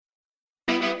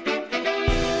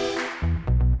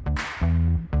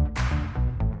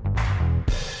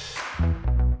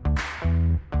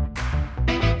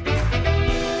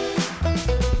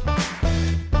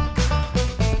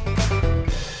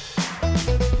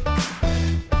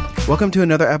Welcome to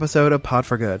another episode of Pod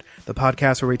for Good, the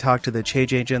podcast where we talk to the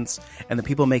change agents and the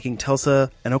people making Tulsa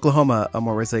and Oklahoma a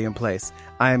more resilient place.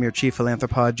 I am your chief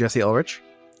philanthropod, Jesse Ulrich.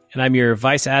 And I'm your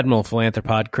vice admiral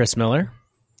philanthropod, Chris Miller.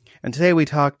 And today we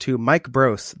talk to Mike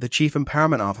Brose, the chief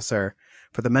empowerment officer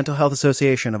for the Mental Health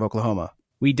Association of Oklahoma.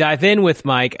 We dive in with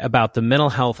Mike about the mental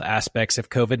health aspects of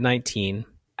COVID-19,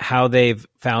 how they've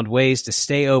found ways to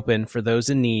stay open for those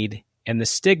in need, and the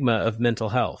stigma of mental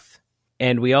health.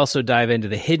 And we also dive into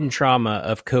the hidden trauma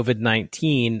of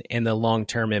COVID-19 and the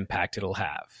long-term impact it'll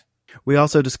have. We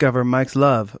also discover Mike's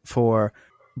love for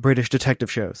British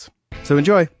detective shows. So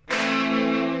enjoy.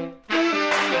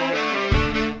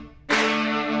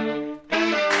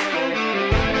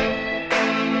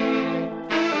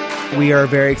 We are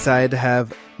very excited to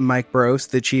have Mike Brose,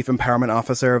 the Chief Empowerment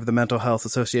Officer of the Mental Health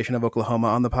Association of Oklahoma,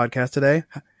 on the podcast today.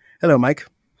 Hello, Mike.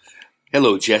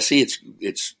 Hello, Jesse.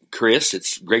 It's Chris.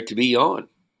 It's great to be on.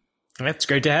 It's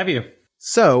great to have you.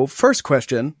 So, first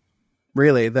question,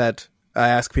 really, that I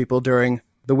ask people during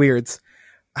the weirds: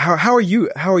 How are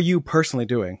you personally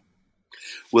doing?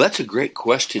 Well, that's a great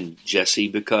question, Jesse,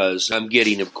 because I'm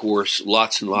getting, of course,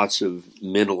 lots and lots of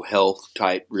mental health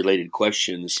type related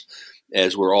questions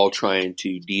as we're all trying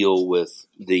to deal with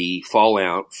the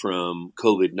fallout from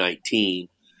COVID-19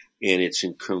 and its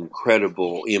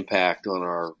incredible impact on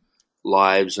our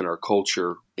lives and our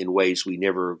culture in ways we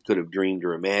never could have dreamed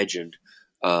or imagined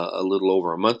a little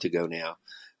over a month ago now.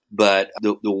 But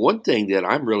the one thing that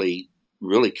I'm really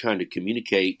trying to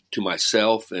communicate to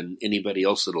myself and anybody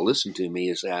else that'll listen to me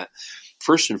is that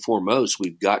first and foremost,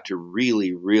 we've got to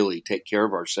really take care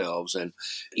of ourselves. And,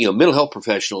 mental health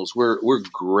professionals, we're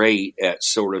great at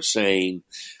sort of saying,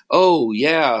 oh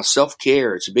yeah,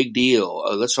 self-care, it's a big deal.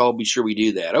 Let's all be sure we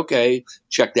do that. Okay,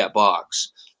 check that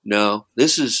box. No,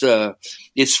 this is,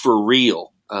 it's for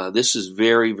real. This is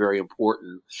very, very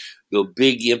important. The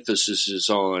big emphasis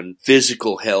is on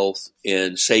physical health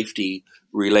and safety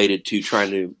related to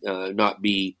trying to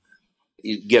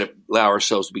allow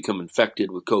ourselves to become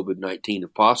infected with COVID-19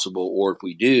 if possible, or if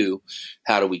we do,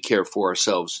 how do we care for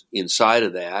ourselves inside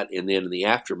of that, and then in the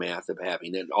aftermath of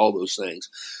having it, all those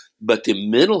things. But the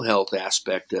mental health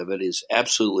aspect of it is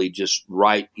absolutely just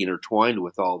right intertwined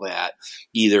with all that,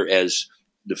 either as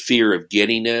the fear of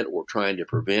getting it or trying to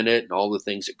prevent it and all the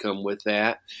things that come with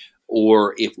that.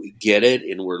 Or if we get it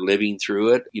and we're living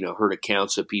through it, heard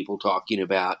accounts of people talking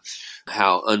about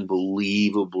how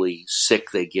unbelievably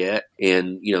sick they get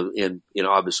and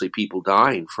obviously people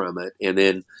dying from it. And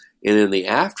then the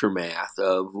aftermath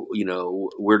of,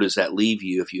 where does that leave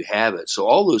you if you have it? So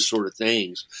all those sort of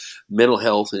things, mental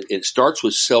health, it starts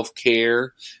with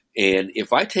self-care. And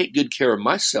if I take good care of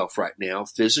myself right now,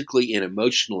 physically and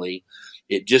emotionally,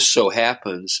 it just so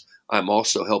happens I'm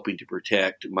also helping to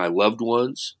protect my loved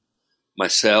ones,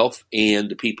 myself,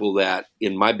 and the people that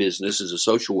in my business as a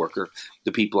social worker,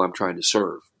 the people I'm trying to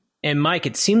serve. And Mike,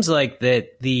 it seems like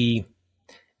that the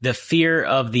fear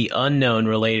of the unknown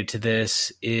related to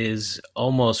this is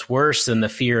almost worse than the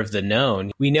fear of the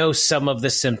known. We know some of the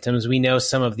symptoms, we know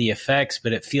some of the effects,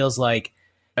 but it feels like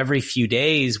every few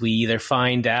days we either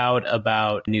find out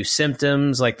about new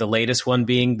symptoms, like the latest one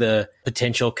being the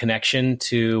potential connection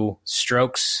to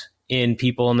strokes in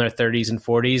people in their 30s and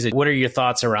 40s. What are your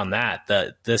thoughts around that,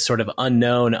 the sort of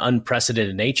unknown,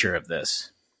 unprecedented nature of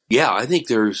this? Yeah, I think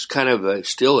there's kind of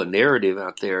still a narrative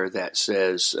out there that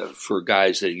says for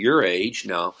guys at your age,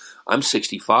 now I'm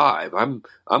 65, I'm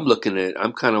kind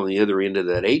of on the other end of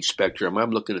that age spectrum.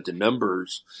 I'm looking at the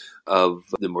numbers of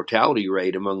the mortality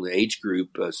rate among the age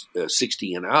group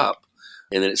 60 and up.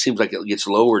 And then it seems like it gets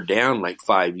lowered down like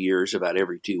 5 years about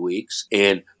every 2 weeks.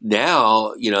 And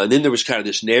now, and then there was kind of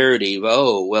this narrative,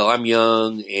 oh, well, I'm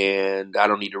young and I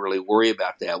don't need to really worry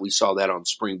about that. We saw that on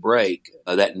spring break,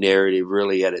 that narrative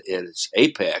really at its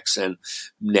apex. And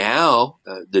now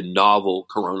the novel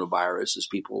coronavirus, as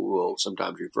people will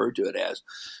sometimes refer to it as,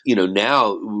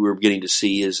 now we're getting to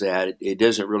see is that it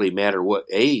doesn't really matter what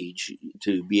age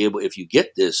to be able, if you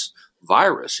get this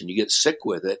virus and you get sick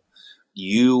with it,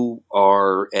 you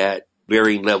are at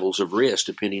varying levels of risk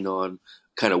depending on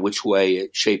kind of which way,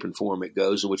 shape and form it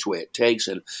goes and which way it takes.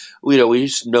 And, we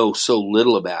just know so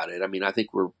little about it. I mean, I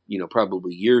think we're,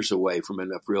 probably years away from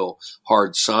enough real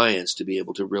hard science to be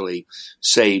able to really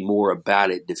say more about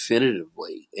it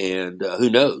definitively. And who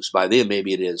knows, by then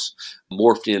maybe it is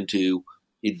morphed into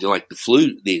like the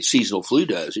flu, the seasonal flu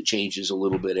does. It changes a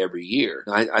little bit every year.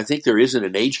 I think there isn't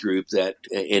an age group that,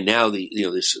 and now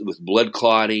this with blood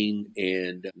clotting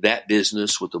and that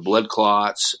business with the blood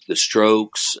clots, the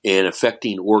strokes, and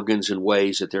affecting organs in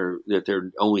ways that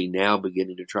they're only now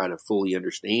beginning to try to fully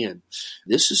understand.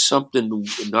 This is something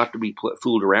not to be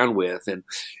fooled around with, and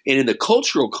in the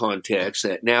cultural context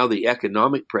that now the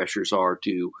economic pressures are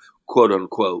to quote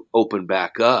unquote open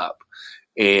back up.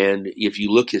 And if you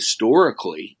look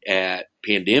historically at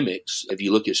pandemics,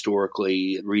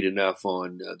 read enough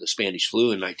on the Spanish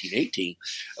flu in 1918,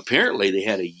 apparently they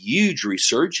had a huge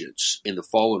resurgence in the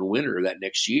fall and winter that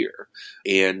next year.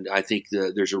 And I think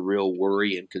there's a real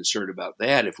worry and concern about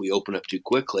that. If we open up too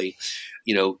quickly,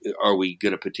 are we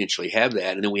going to potentially have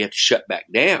that? And then we have to shut back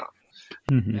down.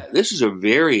 Mm-hmm. This is a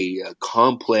very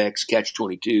complex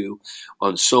catch-22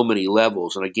 on so many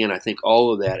levels. And again, I think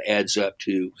all of that adds up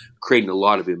to creating a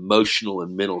lot of emotional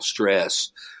and mental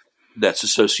stress that's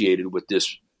associated with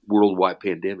this worldwide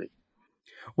pandemic.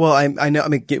 Well, I know. I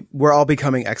mean, we're all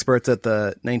becoming experts at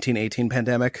the 1918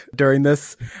 pandemic during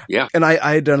this. Yeah. And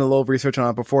I had done a little research on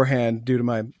it beforehand due to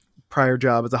my prior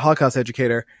job as a Holocaust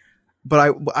educator.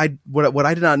 But what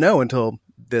I did not know until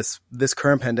this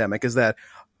current pandemic is that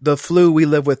the flu we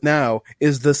live with now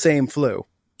is the same flu.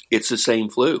 It's the same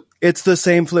flu. It's the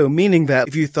same flu, meaning that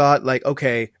if you thought like,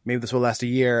 okay, maybe this will last a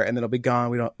year and then it'll be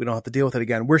gone, we don't have to deal with it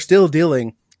again. We're still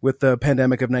dealing with the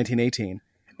pandemic of 1918,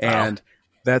 and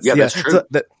that's true.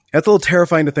 That's a little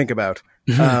terrifying to think about.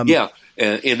 And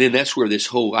then that's where this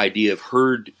whole idea of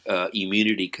herd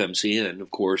immunity comes in. Of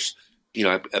course,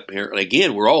 apparently,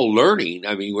 again, we're all learning.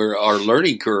 I mean, our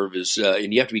learning curve is,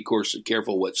 and you have to be, of course,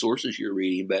 careful what sources you're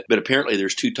reading. But apparently,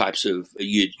 there's two types of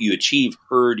you achieve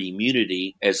herd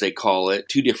immunity, as they call it,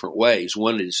 two different ways.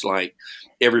 One is like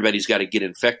everybody's got to get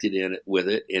infected with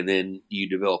it, and then you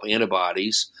develop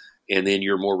antibodies, and then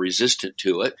you're more resistant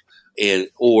to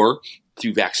it, or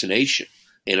through vaccination.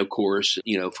 And of course,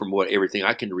 from everything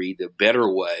I can read, the better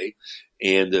way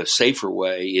and the safer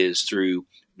way is through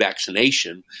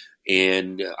vaccination.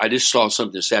 And I just saw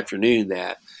something this afternoon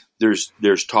that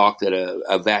there's talk that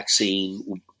a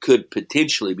vaccine could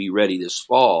potentially be ready this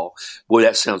fall. Boy,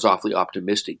 that sounds awfully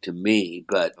optimistic to me,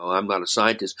 but I'm not a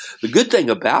scientist. The good thing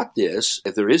about this,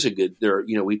 if there is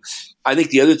I think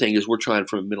the other thing is we're trying,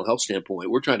 from a mental health standpoint,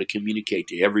 we're trying to communicate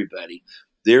to everybody.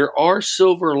 There are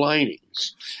silver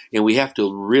linings, and we have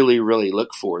to really, really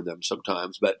look for them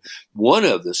sometimes. But one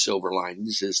of the silver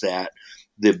linings is that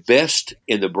the best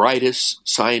and the brightest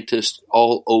scientists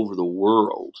all over the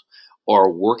world are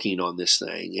working on this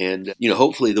thing. And,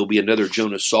 hopefully there'll be another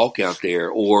Jonas Salk out there,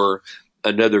 or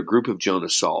another group of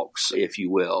Jonas Salks, if you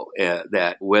will,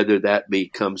 that whether that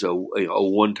becomes a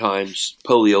one-time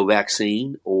polio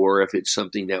vaccine, or if it's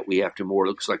something that we have to more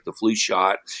looks like the flu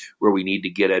shot, where we need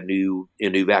to get a new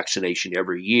vaccination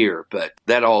every year. But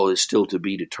that all is still to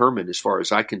be determined, as far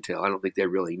as I can tell. I don't think they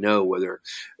really know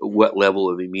what level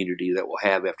of immunity that will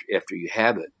have after you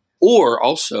have it. Or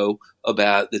also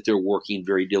about that they're working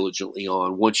very diligently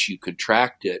on, once you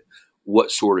contract it,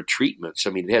 what sort of treatments. I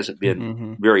mean, it hasn't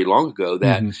been very long ago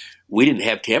that we didn't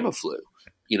have Tamiflu,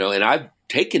 and I've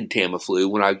taken Tamiflu.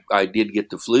 When I did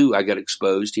get the flu, I got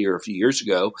exposed here a few years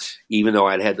ago. Even though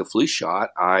I'd had the flu shot,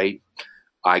 I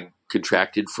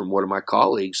contracted from one of my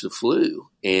colleagues the flu.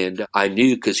 And I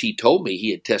knew, because he told me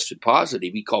he had tested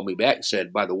positive. He called me back and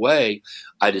said, by the way,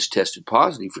 I just tested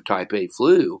positive for type A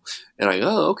flu. And I go,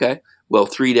 oh, okay. Well,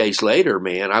 3 days later,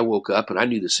 man, I woke up and I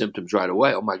knew the symptoms right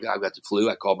away. Oh my God, I've got the flu.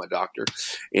 I called my doctor,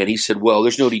 and he said, well,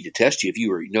 there's no need to test you. If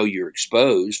you know you're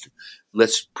exposed,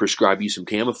 let's prescribe you some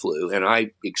Tamiflu. And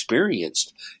I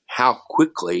experienced how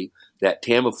quickly that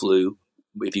Tamiflu,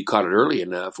 if you caught it early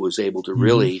enough, was able to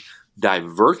really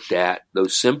divert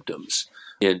those symptoms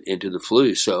into the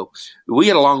flu. So we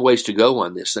got a long ways to go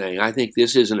on this thing. I think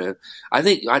this isn't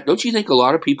don't you think a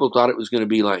lot of people thought it was going to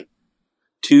be like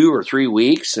 2 or 3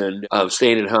 weeks and of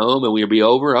staying at home and we'll be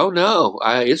over? Oh no,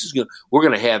 we're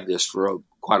going to have this for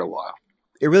quite a while.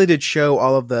 It really did show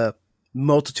all of the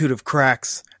multitude of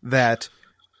cracks that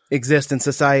exist in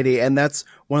society. And that's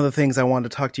one of the things I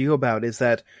wanted to talk to you about, is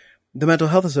that the Mental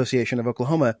Health Association of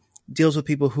Oklahoma deals with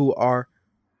people who are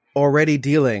already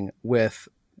dealing with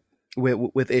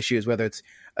issues, whether it's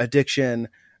addiction,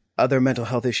 other mental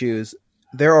health issues.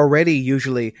 They're already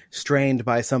usually strained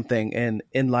by something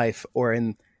in life or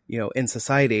in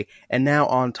society. And now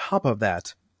on top of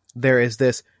that, there is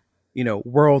this,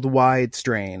 worldwide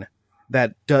strain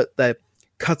that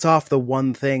cuts off the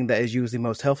one thing that is usually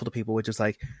most helpful to people, which is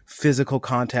like physical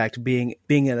contact, being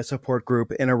in a support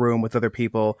group, in a room with other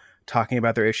people, talking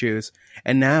about their issues.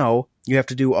 And now you have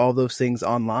to do all those things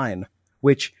online,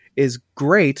 which is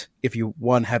great if you,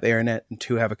 one, have AirNet and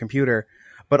two, have a computer,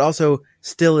 but also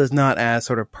still is not as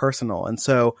sort of personal. And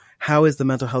so how is the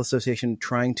Mental Health Association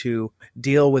trying to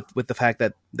deal with the fact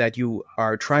that you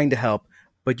are trying to help,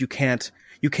 but you can't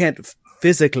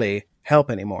physically help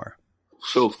anymore?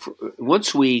 So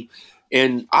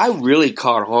and I really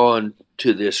caught on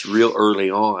to this real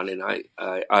early on, and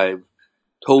I've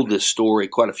told this story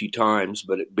quite a few times,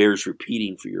 but it bears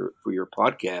repeating for your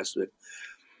podcast. But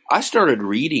I started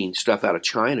reading stuff out of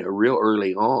China real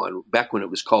early on, back when it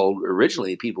was called,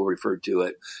 originally people referred to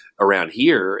it around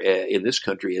here in this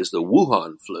country as the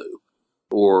Wuhan flu,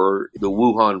 or the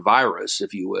Wuhan virus,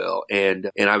 if you will.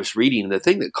 And I was reading, and the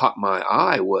thing that caught my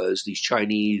eye was these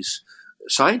Chinese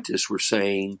scientists were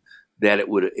saying that it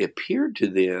would appear to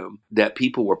them that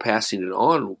people were passing it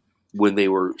on when they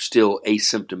were still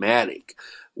asymptomatic.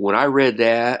 When I read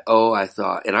that, I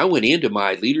thought, and I went into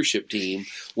my leadership team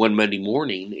one Monday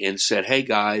morning and said, hey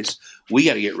guys, we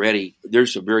got to get ready.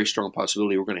 There's a very strong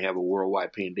possibility we're going to have a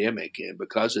worldwide pandemic, and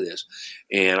because of this.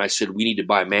 And I said, we need to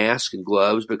buy masks and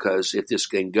gloves, because if this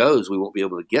thing goes, we won't be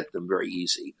able to get them very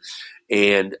easy.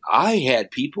 And I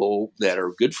had people that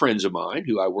are good friends of mine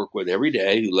who I work with every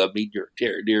day, who love me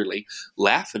dearly,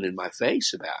 laughing in my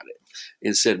face about it,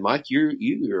 and said, Mike,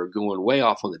 you are going way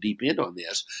off on the deep end on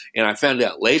this. And I found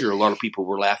out later a lot of people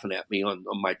were laughing at me on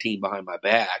my team behind my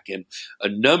back. And a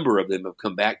number of them have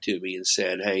come back to me and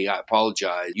said, hey, I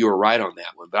apologize. You were right on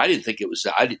that one. But I didn't think it was,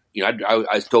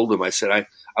 I told them, I said,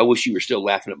 I wish you were still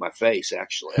laughing at my face,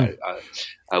 actually.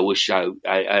 I wish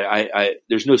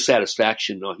there's no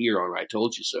satisfaction here on I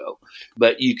told you so.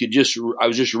 But I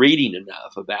was just reading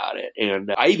enough about it.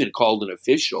 And I even called an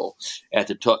official at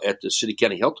the City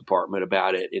County Health Department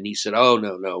about it. And he said, oh,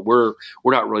 no, we're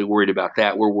not really worried about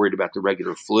that. We're worried about the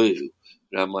regular flu.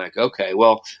 And I'm like, okay,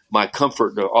 well, my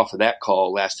comfort off of that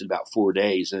call lasted about 4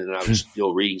 days. And then I was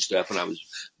still reading stuff, and I was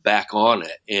back on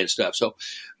it and stuff. So,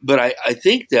 but I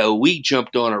think though we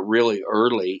jumped on it really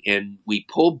early, and we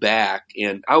pulled back.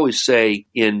 And I always say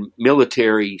in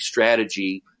military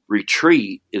strategy,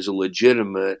 retreat is a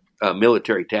legitimate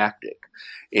military tactic.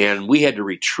 And we had to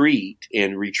retreat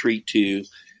to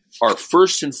our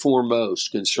first and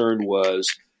foremost concern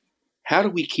was, how do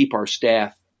we keep our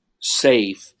staff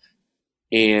safe?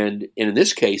 And in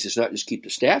this case, it's not just keep the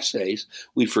staff safe.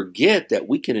 We forget that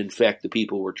we can infect the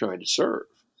people we're trying to serve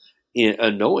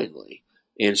unknowingly.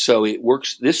 And so it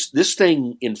works. This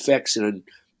thing infects in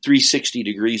 360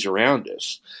 degrees around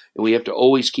us. And we have to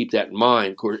always keep that in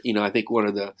mind. Of course, I think one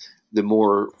of the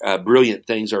more brilliant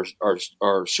things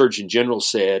our Surgeon General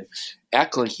said,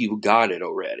 act like you got it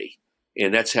already.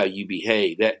 And that's how you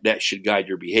behave. That should guide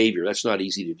your behavior. That's not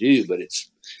easy to do, but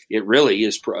it really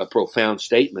is a profound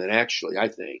statement, actually, I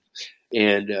think,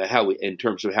 and in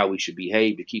terms of how we should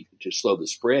behave to slow the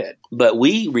spread. But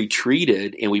we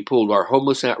retreated, and we pulled our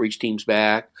homeless outreach teams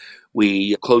back.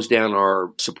 We closed down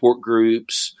our support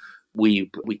groups. We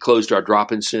closed our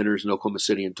drop-in centers in Oklahoma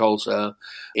City and Tulsa,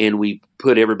 and we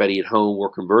put everybody at home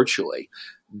working virtually.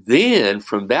 Then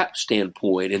from that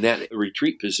standpoint, in that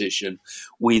retreat position,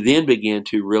 we then began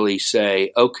to really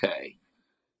say, okay,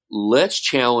 let's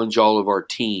challenge all of our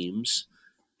teams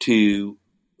to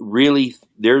really,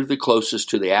 they're the closest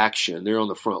to the action. They're on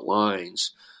the front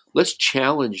lines. Let's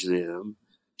challenge them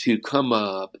to come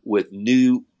up with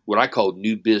what I call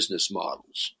new business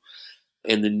models.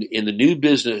 And in the new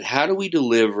business, how do we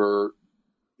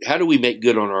make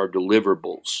good on our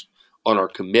deliverables, on our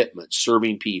commitments,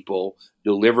 serving people,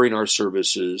 delivering our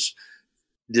services,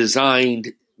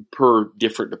 designed per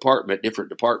different departments,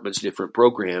 different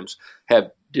programs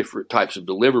have different types of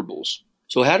deliverables.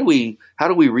 So how do we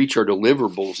reach our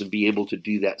deliverables and be able to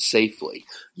do that safely?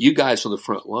 You guys on the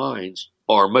front lines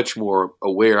are much more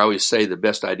aware. I always say the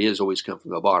best ideas always come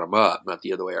from the bottom up, not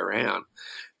the other way around.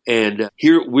 And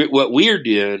here, what we are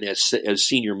doing as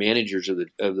senior managers of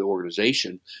the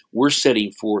organization, we're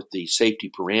setting forth the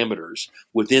safety parameters.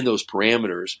 Within those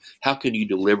parameters, how can you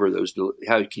deliver those?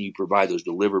 How can you provide those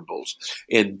deliverables?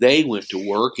 And they went to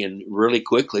work, and really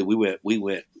quickly we went.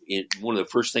 One of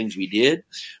the first things we did,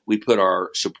 we put all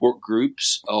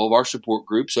of our support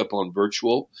groups up on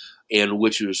virtual, and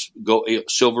which was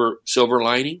silver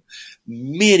lining.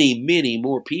 Many, many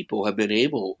more people have been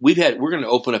able. We're going to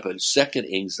open up a second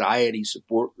anxiety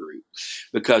support group,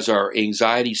 because our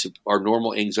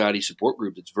normal anxiety support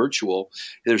group that's virtual,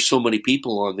 there's so many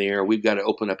people on there. We've got to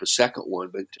open up a second one,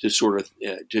 but to sort of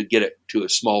to get it to a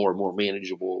smaller, more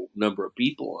manageable number of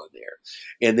people on there.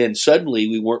 And then suddenly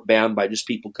we weren't bound by just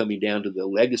people coming down to the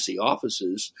legacy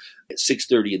offices at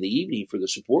 6:30 in the evening for the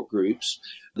support groups.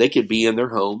 They could be in their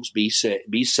homes, be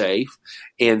safe.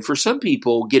 And for some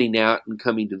people, getting out and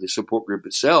coming to the support group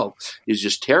itself is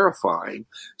just terrifying,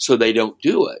 so they don't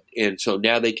do it. And so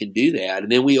now they can do that.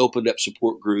 And then we opened up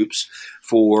support groups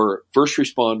for first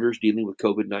responders dealing with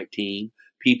COVID-19,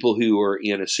 people who are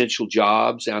in essential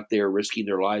jobs out there risking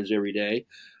their lives every day,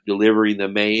 delivering the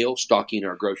mail, stocking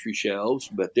our grocery shelves,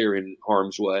 but they're in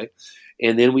harm's way.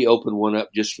 And then we opened one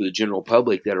up just for the general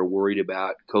public that are worried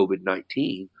about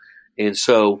COVID-19. And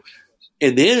so,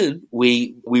 and then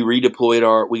we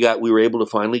redeployed we were able to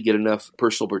finally get enough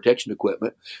personal protection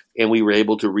equipment, and we were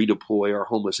able to redeploy our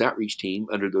homeless outreach team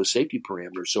under those safety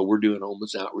parameters. So we're doing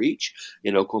homeless outreach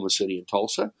in Oklahoma City and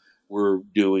Tulsa. We're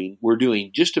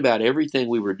doing just about everything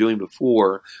we were doing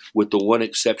before, with the one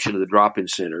exception of the drop-in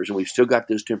centers. And we've still got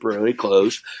those temporarily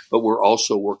closed, but we're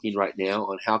also working right now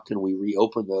on how can we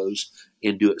reopen those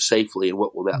and do it safely, and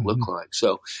what will that look like.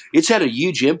 So it's had a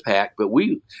huge impact, but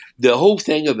the whole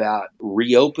thing about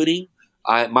reopening,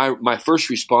 my first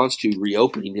response to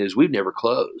reopening is we've never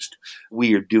closed.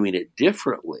 We are doing it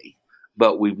differently,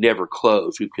 but we've never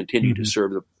closed. We've continued to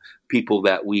serve the people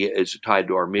that is tied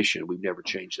to our mission. We've never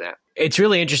changed that. It's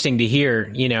really interesting to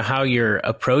hear, how you're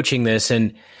approaching this,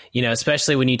 and,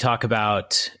 especially when you talk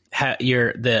about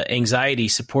the anxiety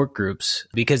support groups,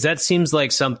 because that seems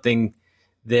like something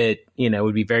that,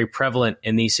 would be very prevalent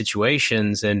in these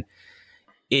situations. And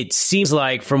it seems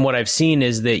like, from what I've seen,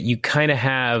 is that you kind of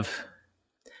have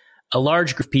a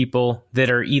large group of people that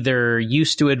are either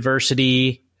used to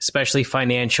adversity, especially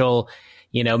financial,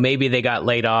 maybe they got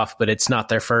laid off, but it's not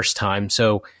their first time.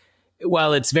 So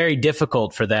while it's very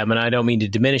difficult for them, and I don't mean to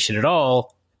diminish it at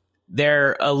all,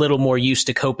 they're a little more used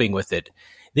to coping with it.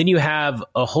 Then you have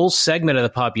a whole segment of the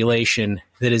population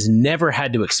that has never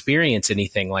had to experience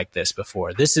anything like this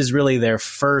before. This is really their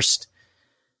first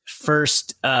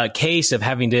case of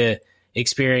having to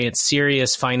experience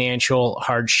serious financial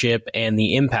hardship and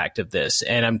the impact of this.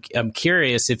 And I'm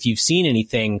curious if you've seen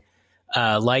anything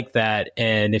like that,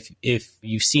 and if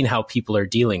you've seen how people are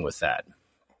dealing with that.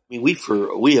 I mean,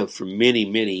 we have for many,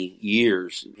 many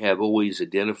years have always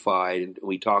identified, and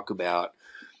we talk about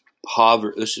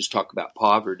poverty. Let's just talk about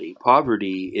poverty.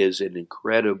 Poverty is an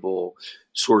incredible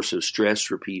source of stress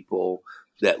for people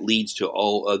that leads to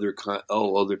all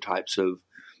other types of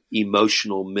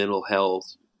emotional, mental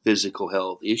health, physical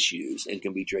health issues, and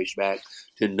can be traced back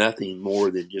to nothing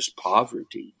more than just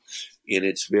poverty in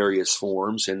its various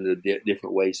forms and the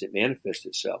different ways it manifests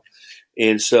itself.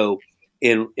 And so,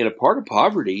 in a part of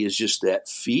poverty is just that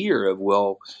fear of,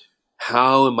 well,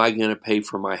 how am I going to pay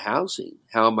for my housing?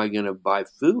 How am I going to buy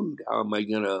food? How am I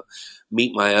going to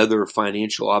meet my other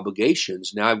financial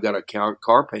obligations? Now I've got a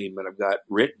car payment, I've got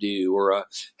rent due, or a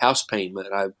house payment.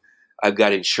 I've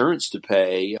got insurance to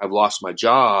pay. I've lost my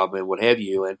job, and what have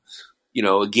you. And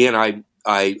again,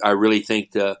 I really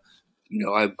think I'm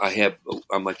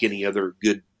like any other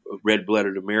good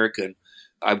red-blooded American.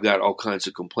 I've got all kinds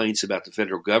of complaints about the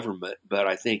federal government, but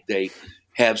I think they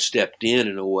have stepped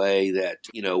in a way that,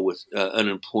 with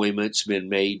unemployment's been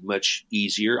made much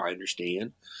easier. I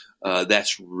understand.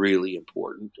 That's really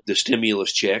important. The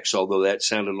stimulus checks, although that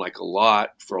sounded like a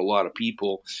lot for a lot of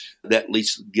people, that at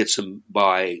least gets them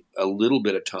by a little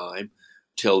bit of time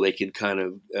till they can kind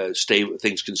of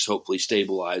things can hopefully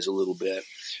stabilize a little bit.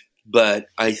 But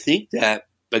I think that,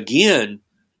 again,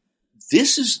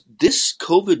 this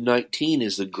COVID-19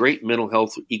 is the great mental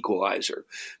health equalizer,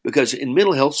 because in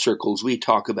mental health circles, we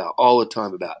talk about all the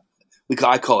time about,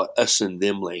 I call it us and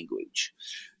them language.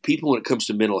 People, when it comes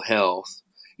to mental health,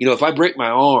 if I break my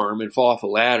arm and fall off a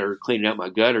ladder cleaning out my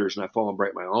gutters and I fall and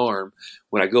break my arm,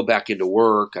 when I go back into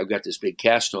work, I've got this big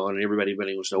cast on and everybody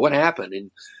wants to know what happened.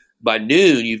 And by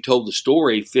noon, you've told the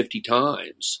story 50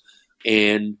 times.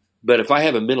 But if I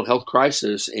have a mental health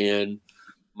crisis and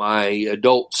my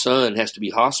adult son has to be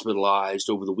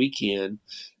hospitalized over the weekend,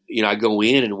 I go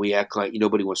in and we act like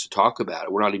nobody wants to talk about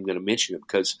it. We're not even going to mention it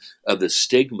because of the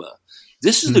stigma.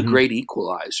 This is the great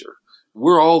equalizer.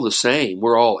 We're all the same.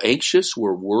 We're all anxious.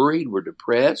 We're worried. We're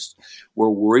depressed. We're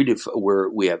worried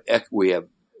we have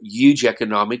huge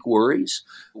economic worries.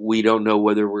 We don't know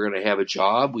whether we're going to have a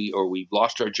job, we've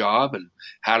lost our job, and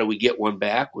how do we get one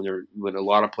back when a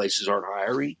lot of places aren't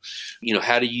hiring?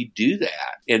 How do you do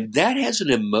that? And that has an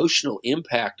emotional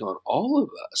impact on all of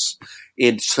us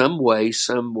in some way.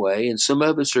 And some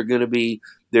of us are going to be,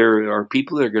 there are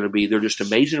people that are going to be, they're just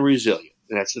amazing resilient.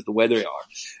 And that's just the way they are.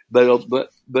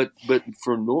 But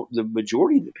for the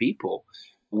majority of the people,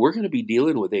 we're going to be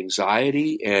dealing with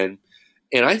anxiety, and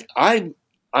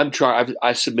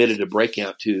I submitted a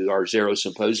breakout to our Zero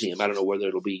Symposium. I don't know whether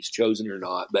it'll be chosen or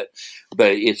not, but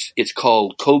it's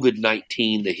called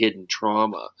COVID-19: The Hidden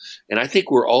Trauma, and I think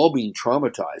we're all being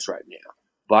traumatized right now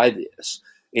by this.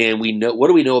 And we know, what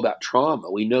do we know about trauma?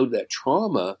 We know that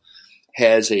trauma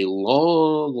has a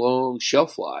long, long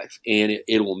shelf life, and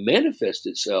it will manifest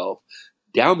itself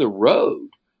down the road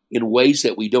in ways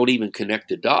that we don't even connect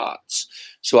the dots.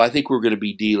 So I think we're going to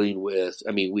be dealing with,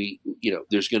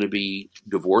 there's going to be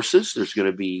divorces. There's going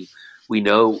to be,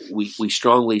 we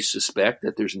strongly suspect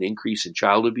that there's an increase in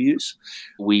child abuse.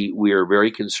 We are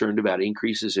very concerned about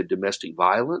increases in domestic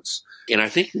violence. And I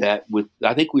think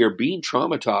we are being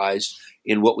traumatized.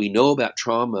 And what we know about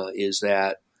trauma is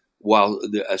that while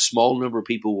a small number of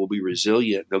people will be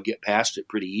resilient, they'll get past it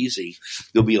pretty easy.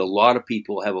 There'll be a lot of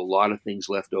people have a lot of things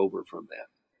left over from that.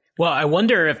 Well, I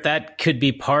wonder if that could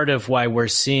be part of why we're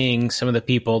seeing some of the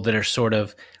people that are sort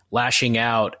of lashing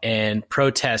out and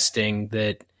protesting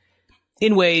that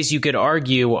in ways you could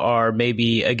argue are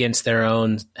maybe against their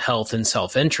own health and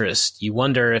self-interest. You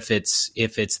wonder if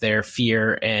it's their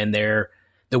fear and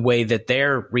the way that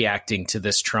they're reacting to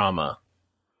this trauma.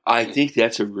 I think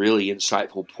that's a really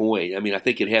insightful point. I mean, I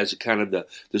think it has kind of the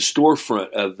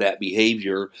storefront of that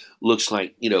behavior looks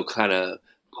like, kind of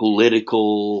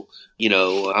political,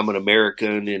 I'm an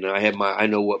American and I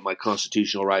know what my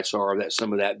constitutional rights are, that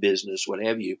some of that business, what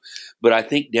have you. But I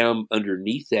think down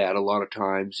underneath that a lot of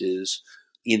times is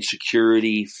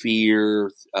insecurity,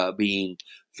 fear, being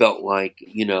felt like,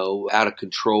 out of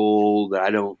control,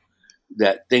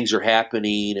 that things are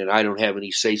happening and I don't have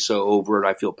any say so over it.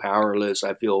 I feel powerless.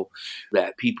 I feel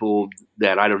that people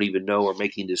that I don't even know are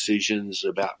making decisions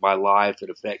about my life that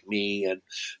affect me. And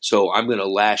so I'm going to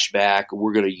lash back.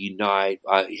 We're going to unite.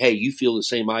 Hey, you feel the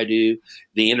same I do.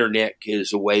 The internet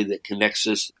is a way that connects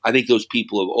us. I think those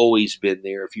people have always been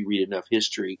there if you read enough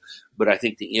history. But I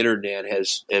think the internet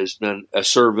has done a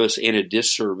service and a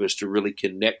disservice to really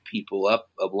connect people up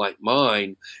of like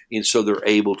mind. And so they're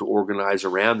able to organize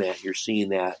around that. You're seeing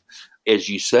that, as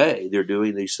you say, they're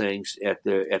doing these things at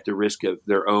the risk of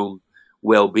their own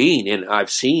well-being. And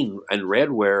I've seen and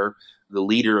read where the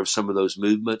leader of some of those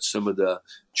movements, some of the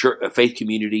faith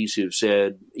communities who've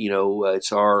said,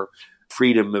 it's our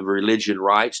freedom of religion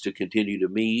rights to continue to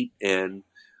meet, and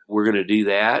we're going to do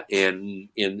that. And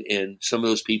some of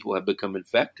those people have become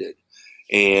infected.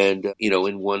 And,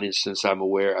 in one instance I've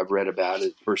read about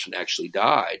it, the person actually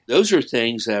died. Those are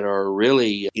things that are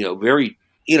really, very,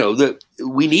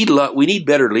 we need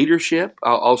better leadership.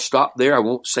 I'll stop there. I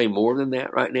won't say more than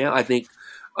that right now. I think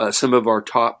some of our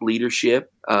top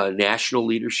leadership, national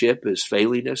leadership, is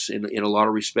failing us in a lot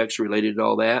of respects related to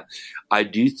all that. I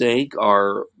do think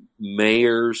our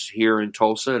mayors here in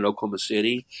Tulsa and Oklahoma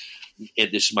City,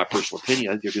 and this is my personal opinion,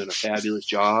 I think they're doing a fabulous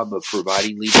job of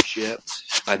providing leadership.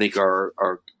 I think our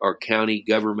county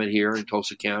government here in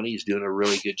Tulsa County is doing a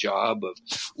really good job of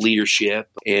leadership.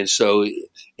 And so,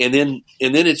 and then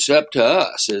it's up to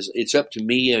us, it's up to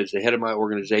me as the head of my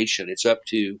organization. It's up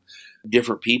to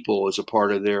different people as a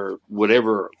part of their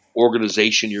whatever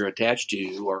organization you're attached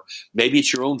to, or maybe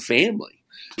it's your own family,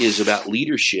 is about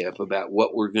leadership, about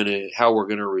how we're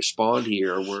gonna respond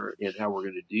here, and how we're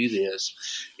gonna do this.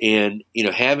 And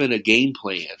having a game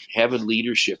plan, having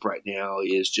leadership right now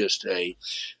is just a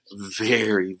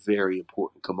very, very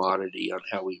important commodity on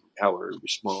how we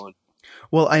respond.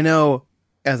 Well, I know,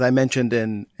 as I mentioned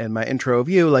in my intro of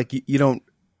you, like you don't,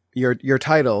 your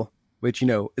title, which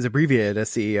is abbreviated as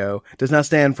CEO, does not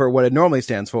stand for what it normally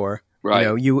stands for. Right.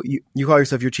 You call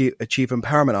yourself a chief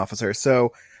empowerment officer.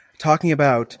 So, talking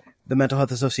about the Mental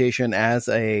Health Association as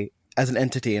an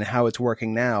entity and how it's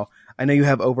working now, I know you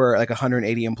have over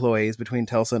 180 employees between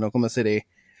Tulsa and Oklahoma City.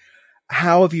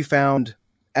 How have you found,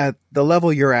 at the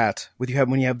level you're at, when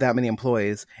you have that many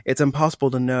employees, it's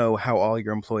impossible to know how all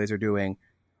your employees are doing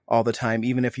all the time,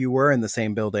 even if you were in the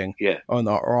same building,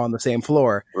 or on the same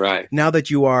floor. Right. Now that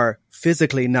you are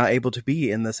physically not able to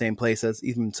be in the same place as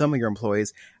even some of your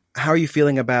employees, how are you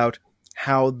feeling about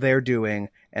how they're doing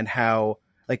and how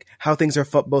things are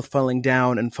both funneling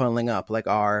down and funneling up?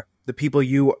 Are the people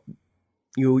you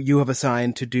have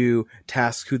assigned to do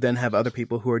tasks who then have other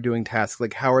people who are doing tasks?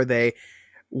 How are they?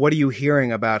 What are you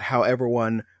hearing about how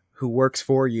everyone who works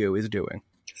for you is doing?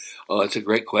 Oh, it's a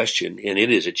great question, and it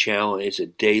is a challenge. It's a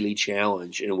daily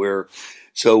challenge, and we're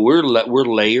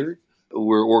layered.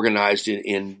 We're organized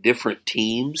in different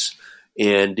teams,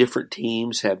 and different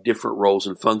teams have different roles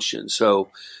and functions.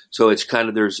 So it's kind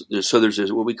of there's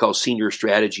what we call senior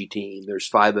strategy team. There's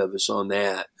 5 of us on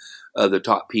that, the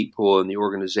top people in the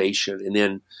organization, and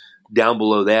then Down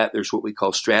below that, there's what we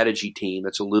call strategy team.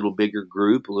 That's a little bigger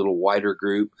group, a little wider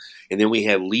group. And then we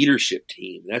have leadership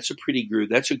team. That's a pretty group.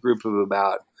 That's a group of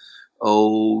about,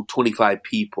 25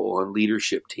 people on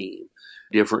leadership team,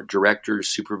 different directors,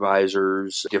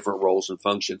 supervisors, different roles and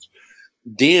functions.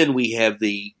 Then we have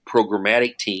the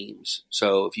programmatic teams.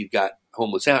 So if you've got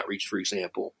homeless outreach, for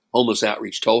example, homeless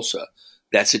outreach Tulsa,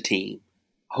 that's a team.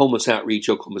 Homeless outreach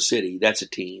Oklahoma City, that's a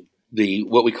team. The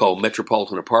what we call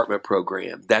Metropolitan Apartment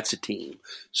Program, that's a team.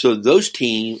 So those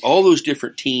teams, all those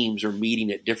different teams are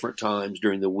meeting at different times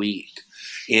during the week.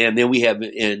 And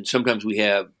then sometimes we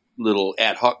have little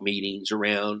ad hoc meetings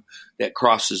around that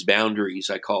crosses boundaries,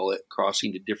 I call it,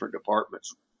 crossing to different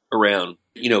departments around.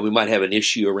 We might have an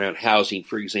issue around housing,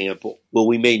 for example. Well,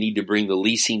 we may need to bring the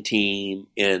leasing team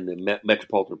and the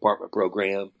Metropolitan Apartment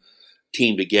Program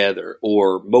team together,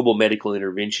 or mobile medical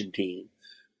intervention team.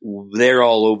 They're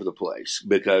all over the place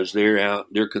because they're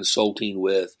consulting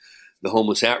with the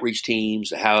homeless outreach teams,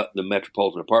 the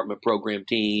Metropolitan Apartment Program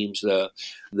teams, the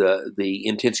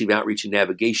intensive outreach and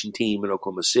navigation team in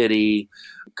Oklahoma City,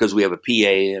 because we have a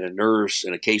PA and a nurse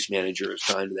and a case manager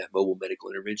assigned to that mobile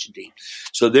medical intervention team.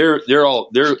 So they're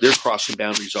crossing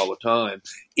boundaries all the time,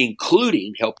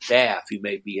 including help staff who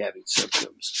may be having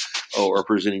symptoms or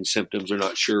presenting symptoms or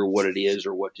not sure what it is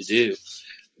or what to do.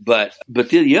 But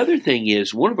the other thing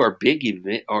is, one of our big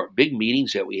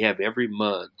meetings that we have every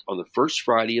month on the first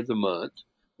Friday of the month,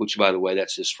 which, by the way,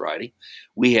 that's this Friday,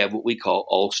 we have what we call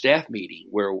all staff meeting,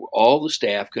 where all the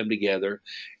staff come together,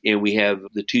 and we have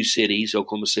the two cities,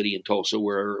 Oklahoma City and Tulsa,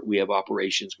 where we have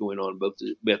operations going on in both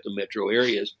the metro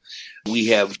areas.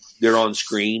 They're on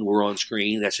screen, we're on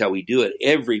screen. That's how we do it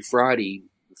every Friday,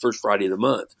 first Friday of the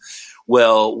month.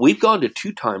 Well, we've gone to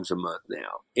 2 times a month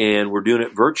now, and we're doing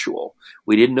it virtual.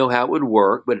 We didn't know how it would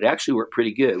work, but it actually worked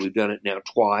pretty good. We've done it now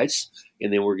twice,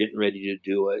 and then we're getting ready to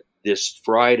do it this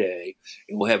Friday,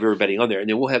 and we'll have everybody on there. And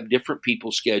then we'll have different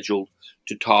people scheduled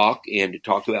to talk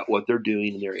about what they're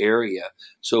doing in their area.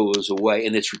 So it was a way,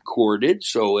 and it's recorded,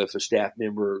 so if a staff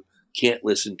member can't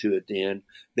listen to it then,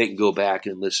 they can go back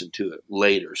and listen to it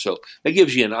later. So that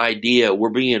gives you an idea. We're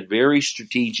being very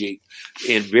strategic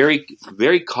and very,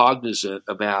 very cognizant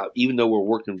about, even though we're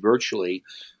working virtually,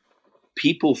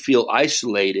 people feel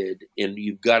isolated, and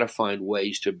you've got to find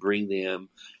ways to bring them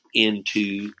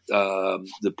into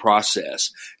the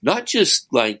process. Not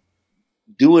just like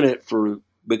doing it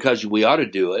because we ought to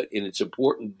do it and it's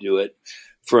important to do it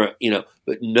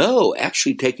but no,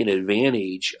 actually taking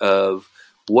advantage of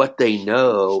what they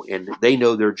know, and they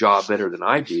know their job better than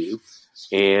I do,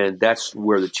 and that's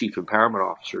where the Chief Empowerment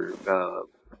Officer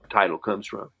title comes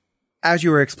from. As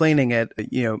you were explaining it,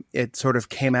 it sort of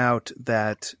came out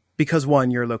that because, one,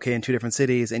 you're located in 2 different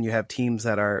cities and you have teams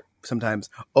that are sometimes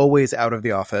always out of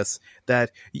the office,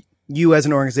 that you as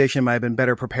an organization might have been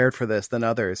better prepared for this than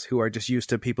others who are just used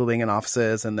to people being in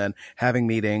offices and then having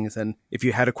meetings. And if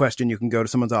you had a question, you can go to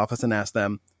someone's office and ask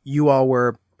them. You all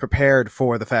were prepared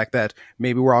for the fact that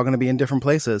maybe we're all going to be in different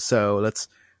places. So let's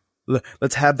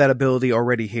have that ability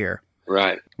already here.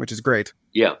 Right. Which is great.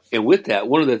 Yeah. And with that,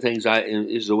 one of the things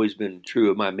has always been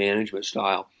true of my management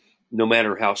style, no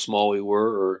matter how small we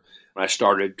were, or when I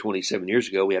started 27 years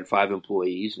ago, we had 5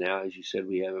 employees. Now, as you said,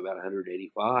 we have about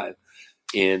 185,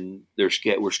 and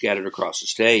we're scattered across the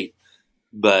state.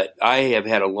 But I have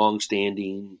had a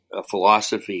long-standing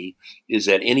philosophy is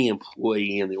that any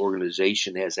employee in the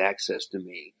organization has access to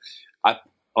me.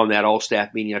 On that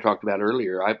all-staff meeting I talked about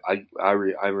earlier, I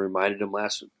reminded them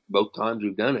both times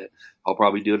we've done it. I'll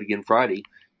probably do it again Friday.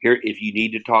 Here, if you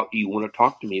need to talk, you want to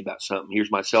talk to me about something,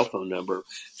 here's my cell phone number.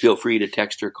 Feel free to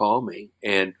text or call me.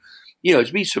 And,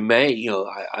 to be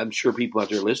I'm sure people out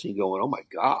there listening going, oh my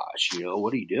gosh,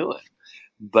 what are you doing?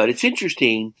 But it's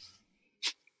interesting.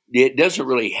 It doesn't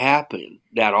really happen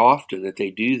that often that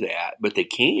they do that, but they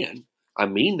can. I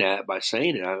mean that by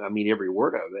saying it. I mean every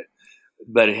word of it.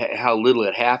 But how little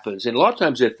it happens. And a lot of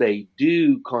times if they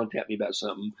do contact me about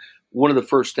something, one of the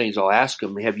first things I'll ask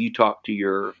them, have you talked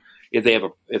to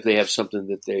if they have something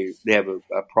that they have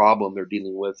a problem they're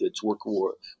dealing with, it's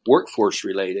workforce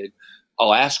related,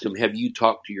 I'll ask them, have you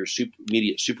talked to your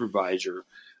immediate supervisor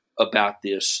about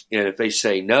this? And if they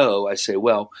say no, I say,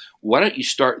 well, why don't you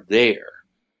start there?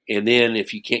 And then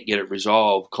if you can't get it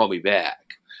resolved, call me back.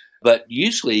 But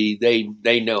usually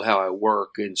they know how I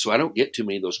work, and so I don't get too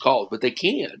many of those calls, but they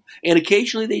can. And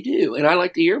occasionally they do, and I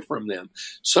like to hear from them.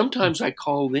 Sometimes I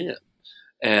call them.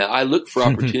 I look for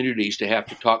opportunities to have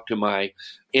to talk to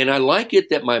and I like it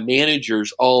that my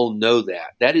managers all know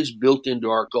that. That is built into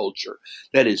our culture.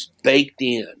 That is baked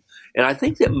in. And I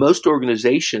think that most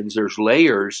organizations, there's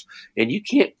layers, and you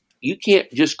can't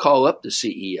just call up the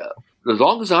CEO. as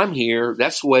long as I'm here,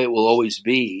 that's the way it will always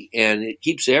be, and it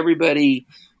keeps everybody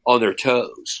on their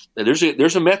toes. And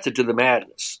there's a method to the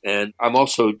madness, and I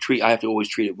have to always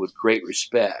treat it with great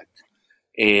respect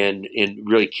and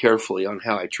really carefully on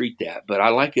how I treat that. But I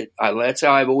like it. That's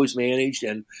how I've always managed,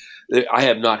 and I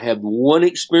have not had one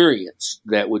experience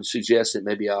that would suggest that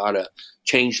maybe I ought to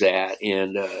change that.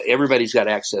 And everybody's got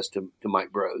access to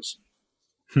Mike Bros.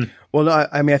 Well, no,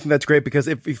 I mean, I think that's great, because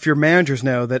if your managers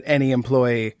know that any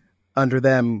employee under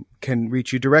them can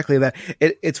reach you directly, that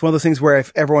it's one of those things where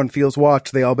if everyone feels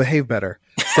watched, they all behave better.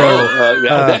 So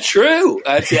that's true.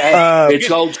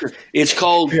 It's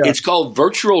called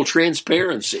virtual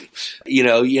transparency.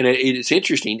 It's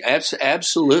interesting.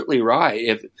 Absolutely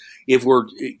right. If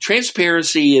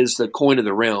transparency is the coin of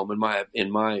the realm, in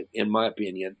my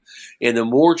opinion, and the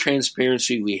more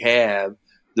transparency we have,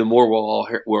 the more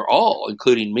we're all,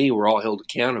 including me, we're all held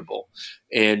accountable.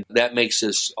 And that makes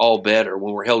us all better.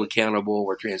 When we're held accountable,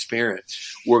 we're transparent.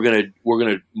 We're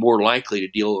gonna more likely to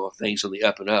deal with things on the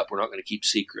up and up. We're not going to keep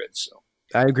secrets. So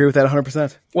I agree with that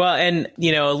 100%. Well, and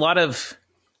a lot of,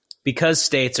 because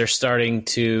states are starting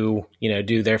to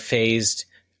do their phased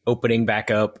opening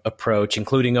back up approach,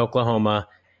 including Oklahoma,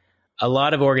 a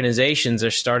lot of organizations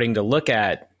are starting to look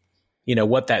at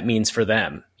what that means for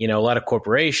them. A lot of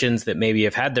corporations that maybe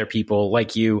have had their people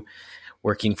like you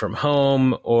working from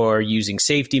home or using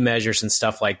safety measures and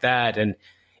stuff like that,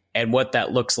 and what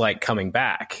that looks like coming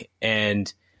back.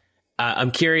 And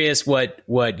I'm curious what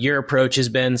your approach has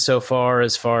been so far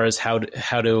as how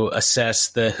to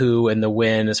assess the who and the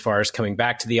when as far as coming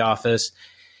back to the office.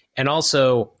 And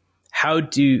also, how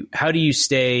do you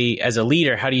stay, as a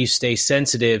leader, how do you stay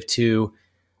sensitive to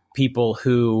people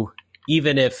who,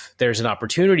 even if there's an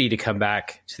opportunity to come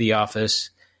back to the office,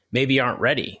 maybe aren't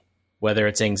ready, whether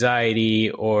it's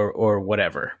anxiety or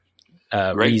whatever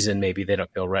reason, maybe they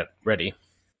don't feel ready?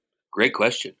 Great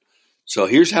question. So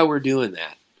here's how we're doing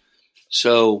that.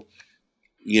 So,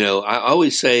 I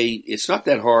always say it's not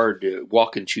that hard to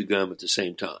walk and chew gum at the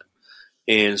same time.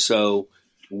 And so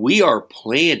we are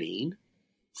planning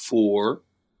for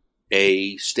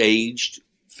a staged,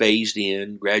 phased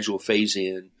in, gradual phase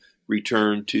in,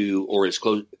 return to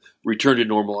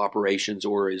normal operations,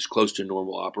 or as close to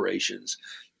normal operations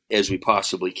as we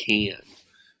possibly can.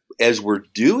 As we're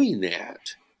doing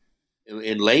that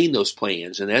and laying those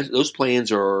plans, and those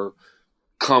plans are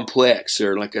complex.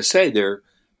 They're, like I say, they're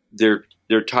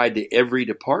tied to every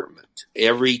department.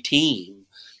 Every team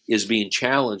is being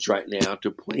challenged right now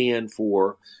to plan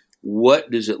for what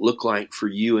does it look like for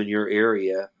you in your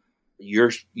area. You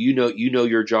know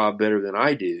your job better than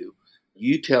I do.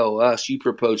 You tell us, you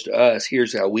propose to us,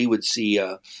 here's how we would see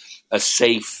a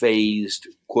safe phased,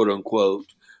 quote unquote,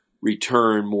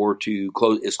 return more to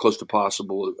as close to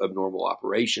possible of normal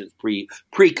operations,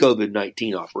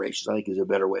 pre-COVID-19 operations, I think is a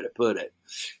better way to put it.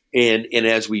 And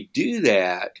as we do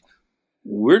that,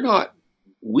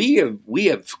 we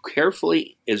have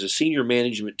carefully, as a senior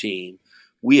management team,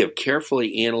 we have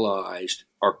carefully analyzed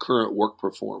our current work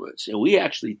performance. And we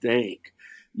actually think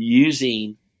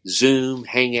using Zoom,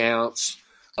 Hangouts,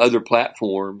 other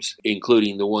platforms,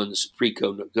 including the ones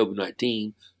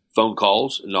pre-COVID-19, phone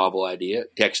calls, a novel idea,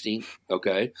 texting,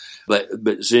 okay, but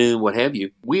Zoom, what have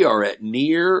you, we are at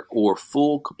near or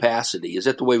full capacity. Is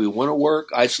that the way we want to work,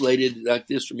 isolated like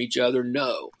this from each other?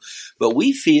 No. But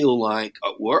we feel like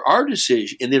our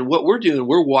decision, and then what we're doing,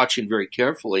 we're watching very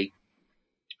carefully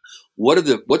what's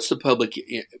the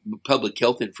public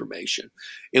health information.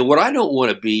 And what I don't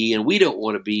want to be, and we don't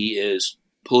want to be, is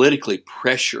politically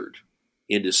pressured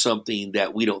into something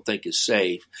that we don't think is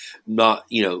safe, not,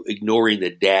 ignoring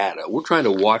the data. We're trying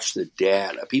to watch the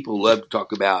data. People love to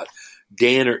talk about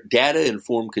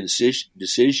data-informed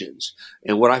decisions.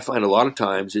 And what I find a lot of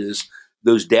times is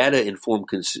those data-informed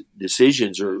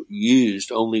decisions are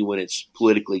used only when it's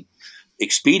politically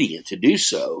expedient to do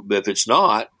so. But if it's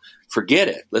not, forget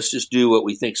it. Let's just do what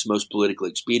we think is most politically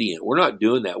expedient. We're not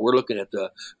doing that. We're looking at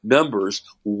the numbers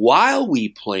while we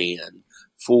plan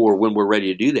for when we're ready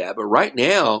to do that. But right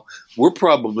now, we're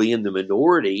probably in the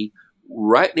minority.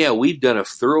 Right now, we've done a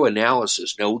thorough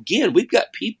analysis. Now, again, we've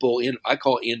got people I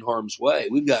call it in harm's way.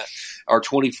 We've got our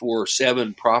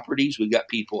 24/7 properties. We've got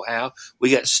people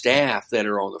we got staff that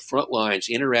are on the front lines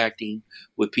interacting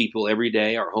with people every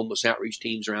day. Our homeless outreach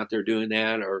teams are out there doing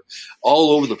that, or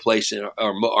all over the place.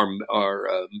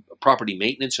 Our property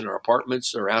maintenance in our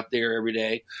apartments are out there every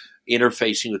day,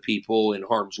 interfacing with people in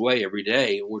harm's way every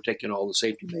day. We're taking all the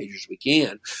safety measures we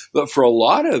can. But for a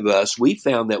lot of us, we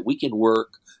found that we can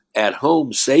work at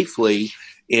home safely.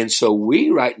 And so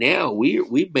we've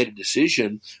made a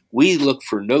decision. We look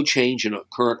for no change in our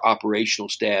current operational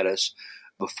status.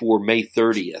 before May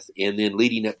 30th, and then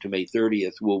leading up to May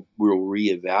 30th, we'll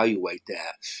reevaluate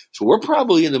that. So we're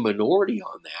probably in the minority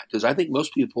on that, because I think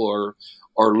most people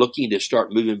are looking to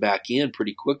start moving back in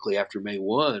pretty quickly after May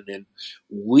 1. And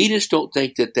we just don't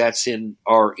think that that's in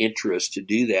our interest to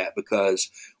do that,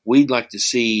 because we'd like to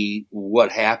see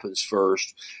what happens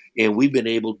first. And we've been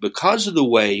able, because of the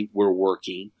way we're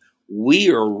working, we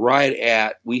are right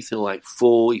at, we feel like,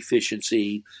 full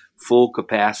efficiency, full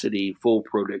capacity, full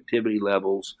productivity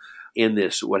levels in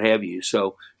this, what have you.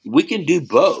 So we can do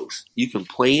both. You can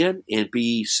plan and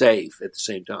be safe at the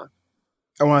same time.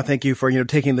 I want to thank you for,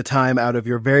 taking the time out of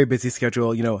your very busy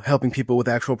schedule, helping people with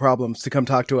actual problems to come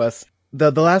talk to us.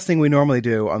 The last thing we normally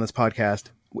do on this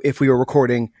podcast, if we were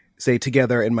recording, say,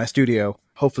 together in my studio,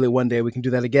 hopefully one day we can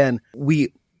do that again.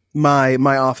 My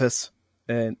office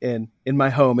in my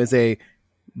home is a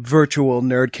virtual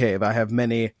nerd cave. I have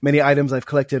many items I've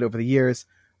collected over the years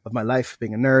of my life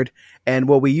being a nerd. And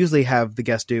what we usually have the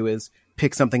guests do is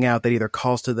pick something out that either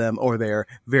calls to them or they're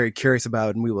very curious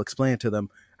about, and we will explain it to them.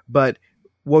 But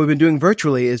what we've been doing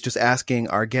virtually is just asking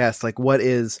our guests, like, what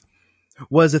is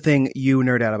the thing you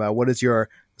nerd out about? What is your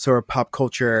sort of pop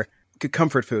culture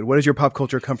comfort food? What is your pop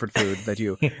culture comfort food that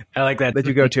you I like that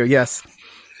you go to? Yes.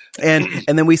 And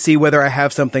then we see whether I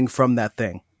have something from that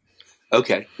thing.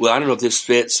 Okay. Well, I don't know if this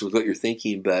fits with what you're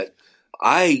thinking, but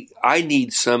I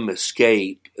need some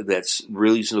escape that's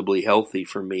reasonably healthy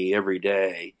for me every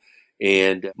day.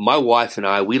 And my wife and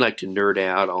I, we like to nerd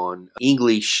out on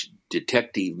English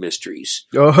detective mysteries.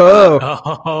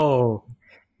 Oh.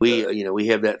 We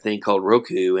have that thing called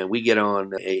Roku, and we get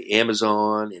on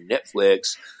Amazon and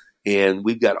Netflix, and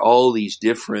we've got all these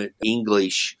different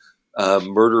English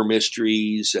murder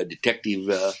mysteries,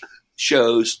 detective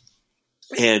shows.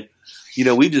 And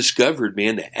we've discovered,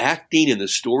 man, the acting and the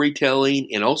storytelling,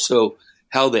 and also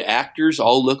how the actors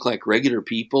all look like regular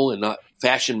people and not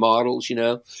fashion models,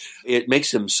 it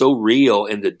makes them so real.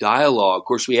 And the dialogue, of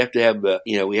course, we have to have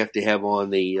on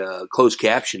the closed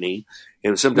captioning.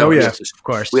 And sometimes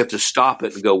we have to stop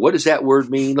it and go, what does that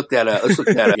word mean? Look that up. Let's look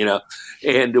that up,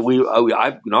 And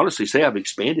I can honestly say I've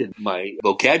expanded my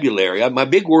vocabulary. My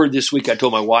big word this week, I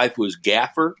told my wife, was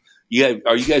gaffer.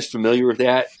 Are you guys familiar with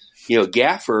that?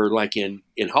 Gaffer, like in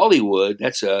Hollywood,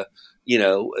 that's a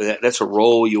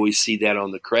role. You always see that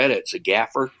on the credits, a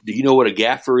gaffer. Do you know what a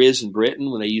gaffer is in Britain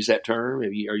when they use that term? Are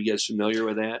you guys familiar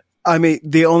with that? I mean,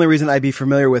 the only reason I'd be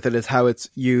familiar with it is how it's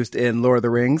used in Lord of the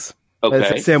Rings.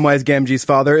 Okay. Samwise Gamgee's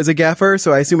father is a gaffer,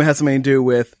 so I assume it has something to do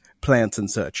with plants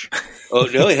and such. Oh,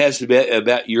 no, it has to be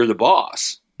about you're the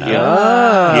boss.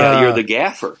 Yeah, you're the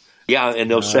gaffer. Yeah, and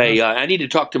they'll say, I need to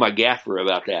talk to my gaffer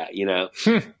about that,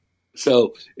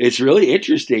 So it's really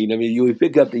interesting. I mean, you would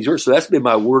pick up these words. So that's been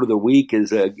my word of the week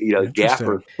is,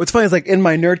 gaffer. What's funny is, like, in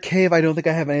my nerd cave, I don't think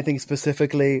I have anything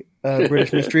specifically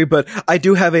British mystery, but I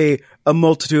do have a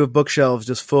multitude of bookshelves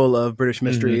just full of British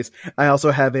mysteries. Mm-hmm. I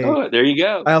also have there you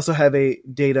go. I also have a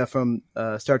Data from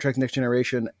Star Trek Next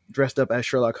Generation dressed up as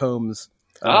Sherlock Holmes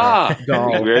doll.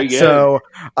 Very good. So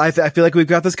I feel like we've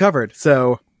got this covered.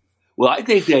 So. Well, I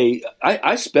think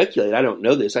I speculate, I don't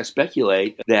know this, I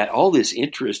speculate that all this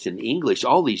interest in English,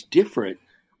 all these different,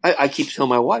 I keep telling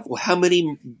my wife, well, how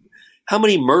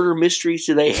many murder mysteries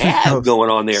do they have going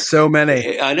on there? So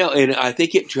many. I know, and I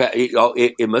think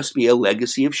it must be a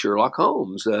legacy of Sherlock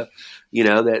Holmes,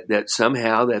 that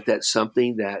somehow that's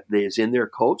something that is in their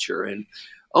culture. And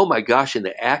oh my gosh, and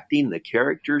the acting, the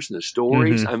characters, and the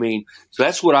stories. Mm-hmm. I mean, so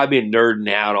that's what I've been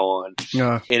nerding out on.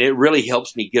 Yeah. And it really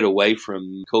helps me get away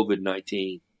from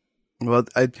COVID-19. Well,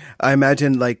 I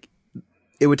imagine, like,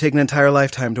 it would take an entire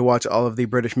lifetime to watch all of the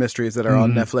British mysteries that are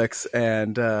on Netflix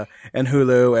and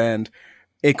Hulu and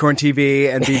Acorn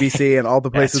TV and BBC and all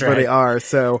the places where they are.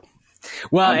 So,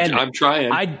 well, I'm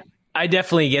trying. I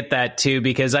definitely get that too,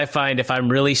 because I find if I'm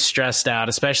really stressed out,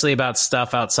 especially about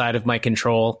stuff outside of my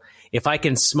control, if I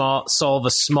can solve a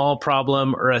small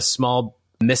problem or a small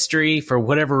mystery, for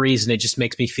whatever reason, it just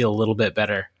makes me feel a little bit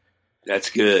better. That's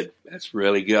good. That's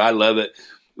really good. I love it.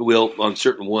 On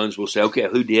certain ones, we'll say, okay,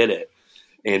 who did it?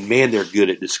 And man, they're good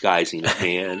at disguising it,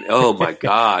 man. Oh my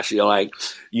gosh.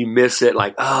 You miss it.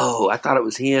 Like, oh, I thought it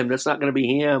was him. That's not going to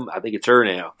be him. I think it's her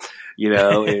now,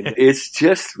 and it's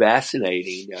just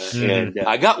fascinating. And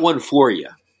I got one for you.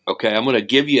 Okay, I'm going to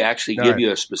give you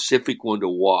a specific one to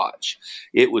watch.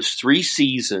 It was 3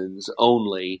 seasons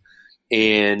only,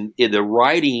 and the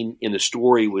writing in the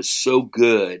story was so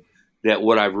good that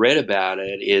what I've read about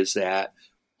it is that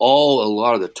a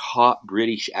lot of the top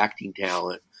British acting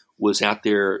talent was out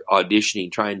there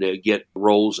auditioning, trying to get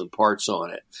roles and parts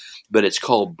on it. But it's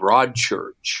called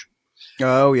Broadchurch.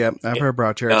 Oh, yeah. I've heard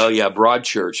Broadchurch. Oh, yeah,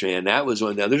 Broadchurch, man. That was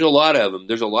one. Now, there's a lot of them.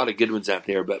 There's a lot of good ones out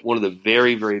there, but one of the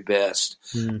very, very best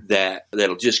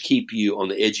that'll just keep you on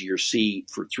the edge of your seat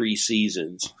for 3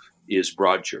 seasons is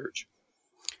Broadchurch.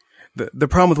 The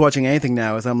problem with watching anything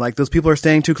now is I'm like, those people are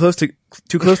staying too close to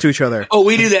each other. Oh,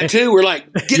 we do that too. We're like,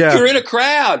 you're in a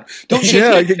crowd. Don't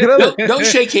shake don't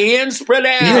shake hands. Spread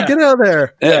out. Yeah, get out of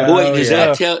there. Boy,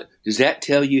 does that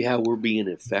tell you how we're being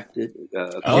affected?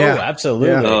 Absolutely.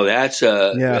 Yeah. Oh, that's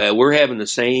we're having the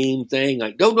same thing.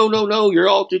 Like, no, you're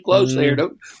all too close there.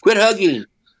 Don't quit hugging.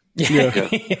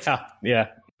 Yeah.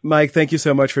 Mike, thank you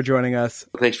so much for joining us.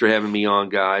 Thanks for having me on,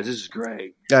 guys. This is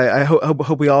great. I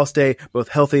hope we all stay both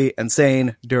healthy and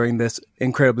sane during this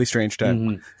incredibly strange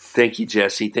time. Thank you,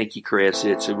 Jesse. Thank you, Chris.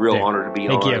 It's a real honor to be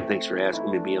on. You. Thanks for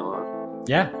asking me to be on.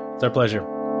 Yeah, it's our pleasure.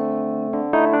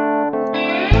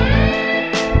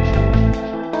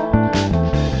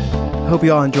 Hope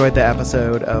you all enjoyed the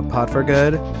episode of Pod for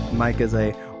Good. Mike is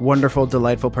a wonderful,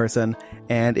 delightful person.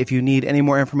 And if you need any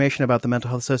more information about the Mental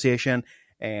Health Association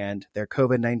and their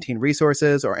COVID-19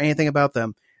 resources or anything about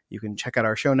them, you can check out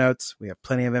our show notes. We have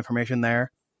plenty of information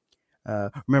there.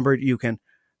 Remember, you can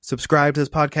subscribe to this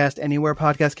podcast anywhere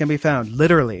podcasts can be found.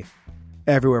 Literally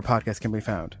everywhere podcasts can be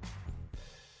found.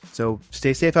 So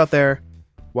stay safe out there,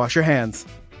 wash your hands,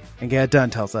 and get it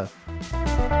done, Tulsa.